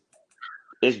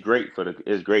 it's great for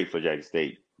Jackson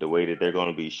State, the way that they're going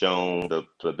to be shown, the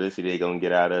publicity they're going to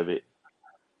get out of it.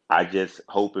 I just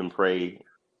hope and pray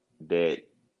that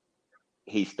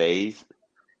he stays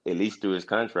at least through his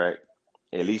contract,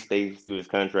 and he's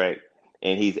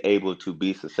able to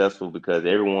be successful, because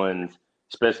everyone's,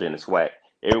 especially in the SWAC,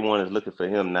 everyone is looking for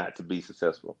him not to be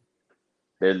successful.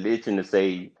 They're itching to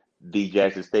say, D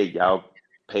Jackson State, y'all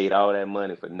paid all that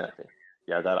money for nothing.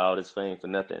 Y'all got all this fame for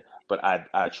nothing. But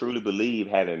I truly believe,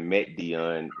 having met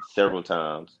Deion several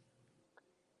times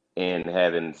and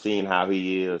having seen how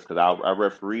he is, because I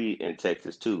refereed in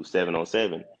Texas too,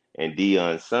 7-on-7, and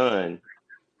Deion's son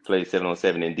plays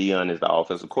 7-on-7, and Deion is the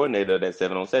offensive coordinator of that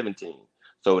 7-on-7 team.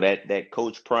 So that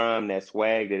Coach Prime, that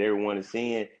swag that everyone is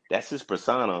seeing, that's his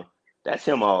persona. That's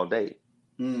him all day.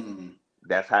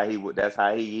 That's how he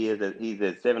is. He's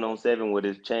at 7-on-7 with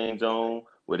his chains on,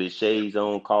 with his shades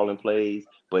on, calling plays.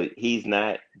 But he's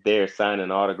not there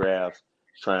signing autographs,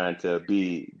 trying to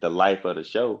be the life of the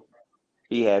show.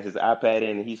 He has his iPad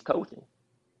in and he's coaching.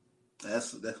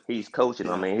 He's coaching.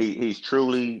 Yeah. I mean, he's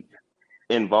truly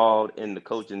involved in the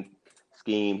coaching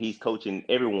scheme. He's coaching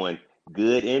everyone,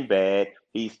 good and bad.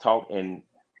 He's talking.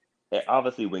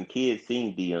 Obviously, when kids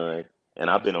see Deion, and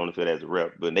I've been on the field as a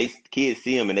rep, but kids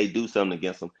see him and they do something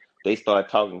against him, they start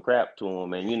talking crap to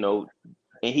him, and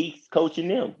and he's coaching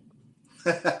them.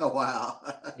 Wow.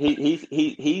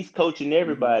 He's coaching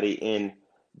everybody, and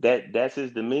that's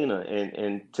his demeanor.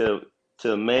 And to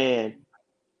a man,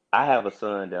 I have a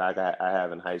son that I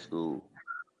have in high school,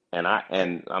 and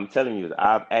I'm telling you,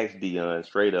 I've asked Deion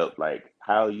straight up, like,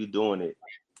 how are you doing it?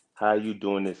 How are you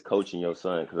doing this coaching your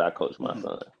son? Because I coach my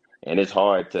son, and it's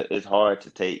hard to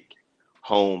take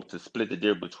home, to split the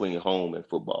difference between home and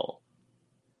football.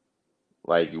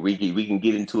 Like we can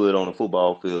get into it on the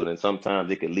football field, and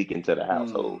sometimes it can leak into the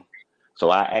household. So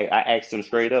I asked him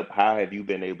straight up, how have you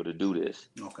been able to do this?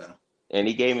 Okay. And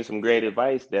he gave me some great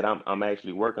advice that I'm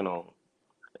actually working on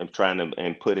and trying to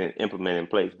implement in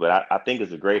place. But I think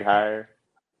it's a great hire.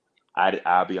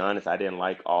 I'll be honest, I didn't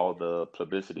like all the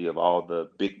publicity of all the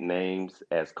big names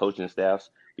as coaching staffs,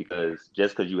 because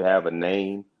just because you have a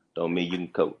name don't mean you can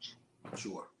coach.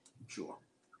 Sure.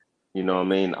 You know what I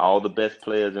mean? All the best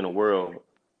players in the world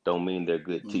don't mean they're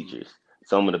good teachers.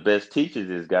 Some of the best teachers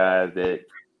is guys that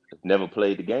have never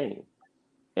played the game.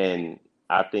 And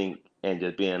I think, and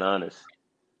just being honest,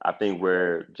 I think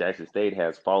where Jackson State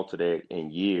has faltered at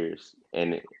in years,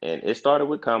 and it started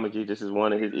with Comedy. This is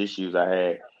one of his issues I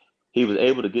had. He was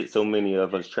able to get so many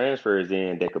of us transfers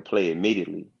in that could play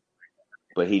immediately,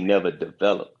 but he never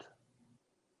developed.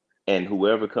 And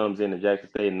whoever comes into Jackson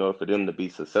State, in order for them to be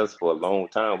successful a long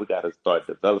time, we got to start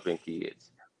developing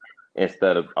kids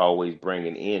instead of always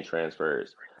bringing in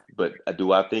transfers. But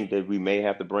do I think that we may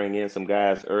have to bring in some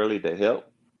guys early to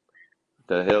help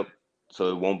so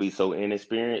it won't be so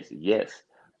inexperienced? Yes.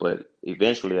 But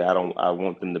eventually I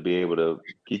want them to be able to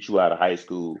get you out of high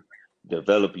school,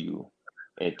 develop you,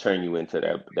 and turn you into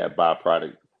that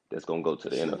byproduct that's gonna go to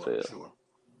the NFL. Sure.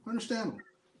 Understandable.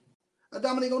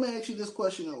 Dominic, I'm going to ask you this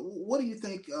question. What do you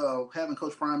think having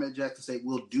Coach Prime at Jackson State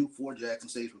will do for Jackson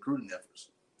State's recruiting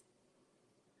efforts?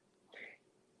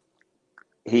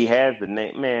 He has the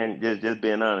name, man. Just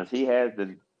being honest, he has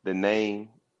the name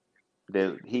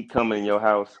that he come in your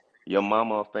house. Your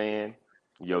mama a fan,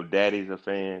 your daddy's a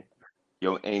fan,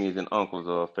 your aunties and uncles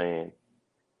are a fan.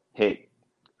 Heck,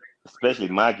 especially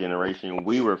my generation,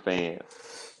 we were fans.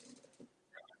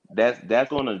 That's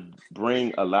going to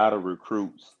bring a lot of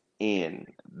recruits in.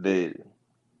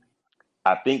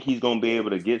 I think he's going to be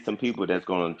able to get some people that's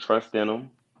going to trust in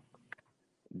him,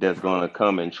 that's going to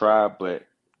come and try. But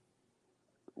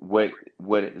what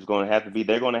is going to have to be,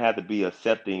 they're going to have to be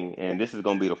accepting, and this is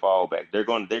going to be the fallback.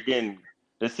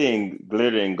 They're seeing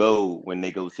glitter and gold when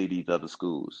they go see these other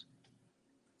schools.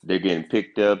 They're getting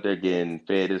picked up. They're getting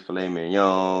fed this filet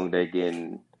mignon. They're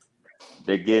getting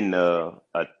a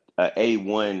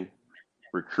A1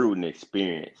 recruiting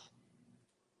experience,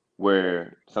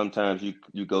 where sometimes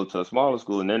you go to a smaller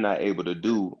school and they're not able to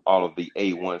do all of the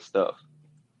A1 stuff.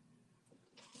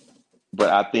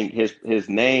 But I think his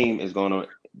name is going to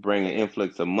bring an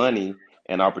influx of money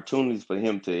and opportunities for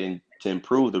him to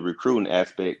improve the recruiting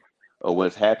aspect of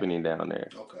what's happening down there.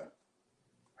 Okay.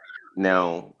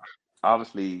 Now,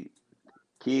 obviously,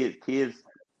 kids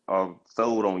are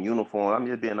sold on uniform. I'm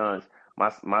just being honest.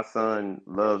 My son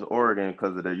loves Oregon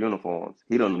because of their uniforms.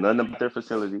 He don't know nothing about their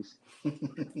facilities,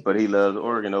 but he loves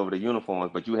Oregon over the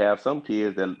uniforms. But you have some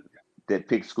kids that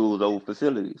pick schools over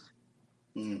facilities.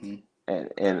 Mm-hmm.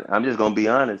 And I'm just gonna be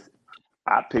honest.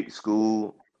 I picked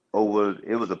school over.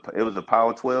 It was a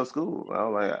Power 12 school. I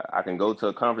was like, I can go to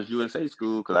a Conference USA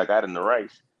school because I got in the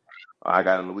Rice. Or I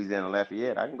got in Louisiana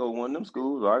Lafayette. I can go to one of them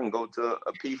schools, or I can go to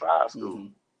a P5 school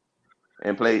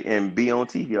and play and be on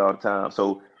TV all the time.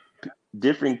 So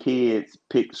different kids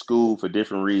pick school for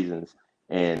different reasons,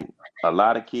 and a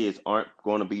lot of kids aren't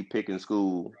going to be picking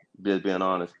school, just being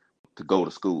honest, to go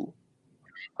to school.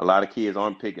 A lot of kids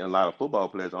aren't picking. A lot of football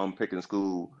players aren't picking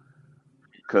school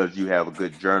because you have a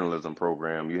good journalism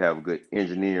program, you have a good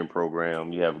engineering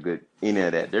program, you have a good any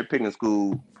of that. They're picking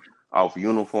school off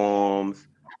uniforms,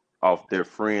 off their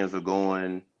friends are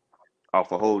going,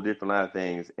 off a whole different lot of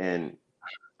things. And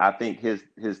I think his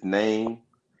name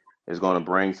is going to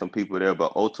bring some people there,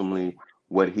 but ultimately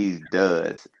what he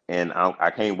does, and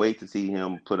I can't wait to see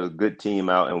him put a good team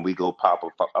out and we go pop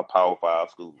a Power 5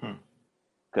 school,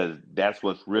 because that's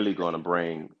what's really going to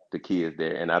bring the kids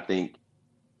there. And I think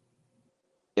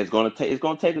it's going to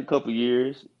take a couple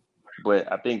years,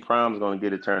 but I think Prime's going to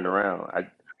get it turned around.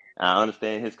 I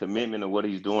understand his commitment to what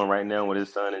he's doing right now with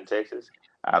his son in Texas.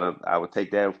 I would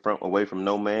take that away from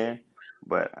no man,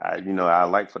 but I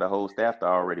like for the whole staff to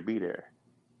already be there.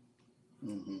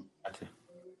 Mm-hmm. Gotcha.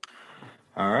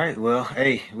 All right. Well,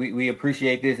 hey, we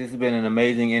appreciate this. This has been an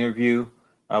amazing interview.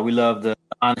 We love the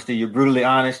honesty. You're brutally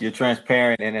honest. You're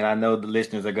transparent, and I know the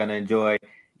listeners are going to enjoy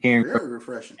hearing Very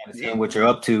refreshing and seeing what you're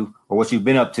up to or what you've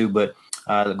been up to. But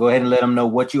go ahead and let them know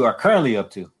what you are currently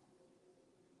up to.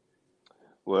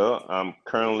 Well, I'm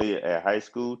currently a high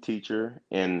school teacher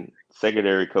and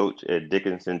secondary coach at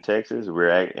Dickinson, Texas.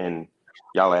 And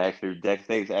y'all are Jackson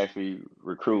State's actually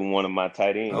recruiting one of my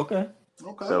tight ends. Okay.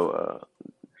 So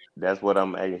that's what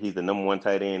he's the number one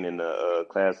tight end in the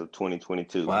class of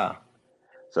 2022. Wow.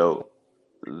 So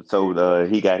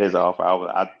he got his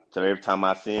offer. So every time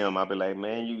I see him, I'll be like,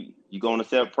 man, you going to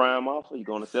accept Prime offer? You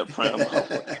going to accept Prime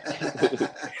offer?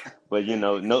 But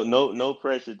no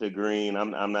pressure to Green.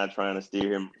 I'm not trying to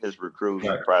steer his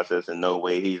recruiting process in no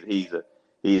way. He's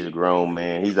a grown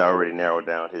man. He's already narrowed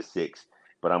down his 6.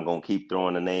 But I'm gonna keep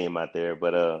throwing the name out there.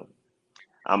 But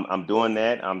I'm doing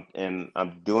that.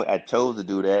 I chose to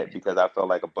do that because I felt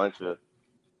like a bunch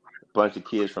of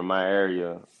kids from my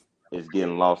area is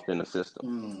getting lost in the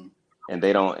system, and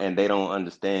they don't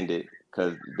understand it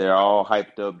because they're all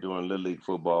hyped up during Little League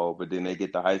football, but then they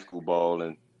get to high school ball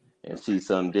and see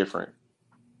something different.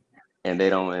 and they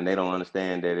don't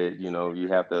understand that you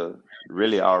have to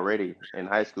really already in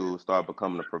high school start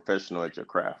becoming a professional at your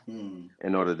craft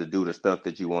in order to do the stuff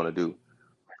that you want to do.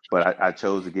 But I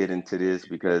chose to get into this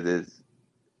because it's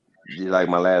like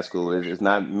my last school. It's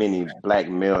not many black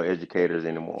male educators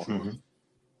anymore.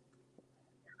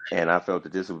 And I felt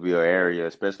that this would be an area,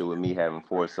 especially with me having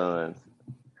 4 sons,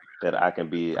 that I can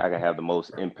have the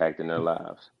most impact in their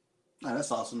lives. Oh,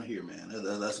 that's awesome to hear, man.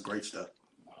 That's great stuff.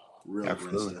 Really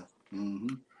Absolutely. great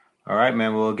stuff. All right,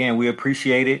 man. Well, again, we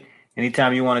appreciate it.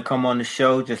 Anytime you want to come on the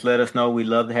show, just let us know. We'd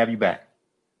love to have you back.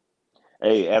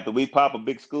 Hey, after we pop a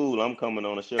big school, I'm coming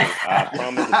on the show.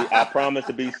 I promise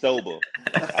to be sober.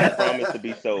 I promise to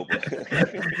be sober.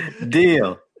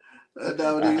 Deal.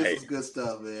 Dominique, this is good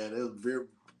stuff, man. It was very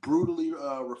brutally,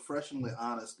 refreshingly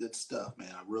honest, good stuff,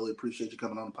 man. I really appreciate you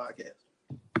coming on the podcast.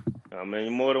 I mean,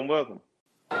 you're more than welcome.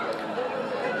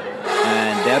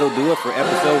 And that'll do it for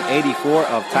episode 84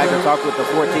 of Tiger Talk with the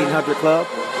 1400 Club.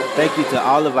 Thank you to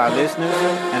all of our listeners.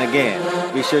 And again,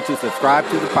 be sure to subscribe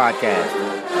to the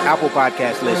podcast. Apple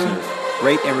Podcast listeners,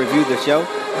 rate and review the show.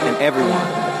 And everyone,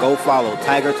 go follow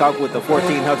Tiger Talk with the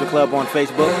 1400 Club on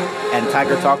Facebook and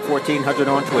Tiger Talk 1400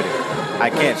 on Twitter. I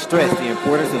can't stress the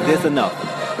importance of this enough.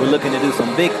 We're looking to do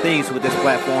some big things with this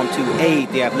platform to aid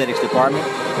the athletics department.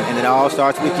 And it all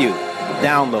starts with you.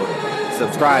 Downloading,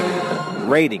 subscribing,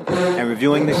 rating, and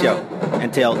reviewing the show.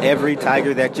 And tell every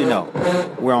Tiger that you know.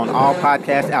 We're on all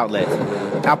podcast outlets.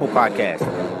 Apple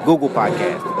Podcasts, Google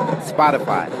Podcasts,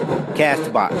 Spotify,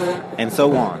 Castbox, and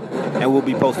so on. And we'll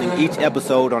be posting each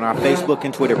episode on our Facebook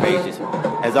and Twitter pages.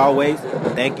 As always,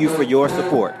 thank you for your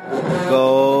support.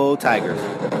 Go Tigers.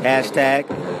 Hashtag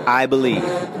I believe.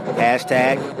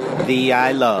 Hashtag the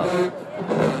I love.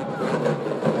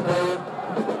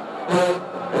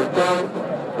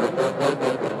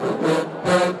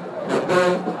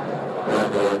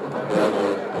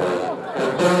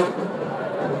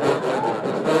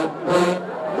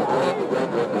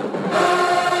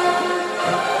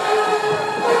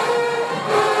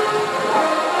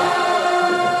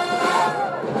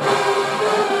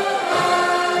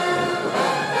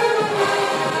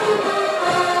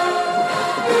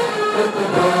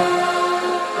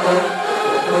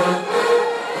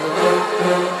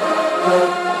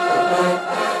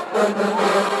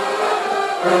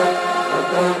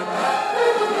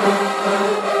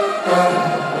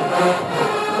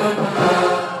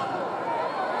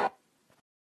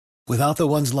 Without the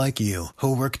ones like you,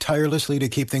 who work tirelessly to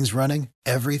keep things running,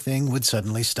 everything would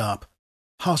suddenly stop.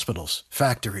 Hospitals,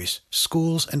 factories,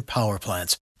 schools, and power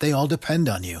plants, they all depend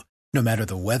on you. No matter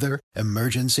the weather,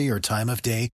 emergency, or time of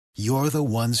day, you're the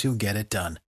ones who get it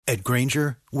done. At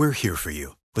Grainger, we're here for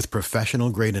you with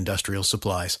professional-grade industrial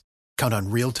supplies. Count on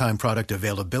real-time product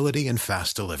availability and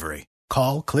fast delivery.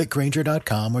 Call, click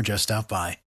Grainger.com, or just stop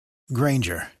by.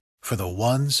 Grainger, for the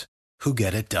ones who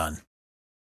get it done.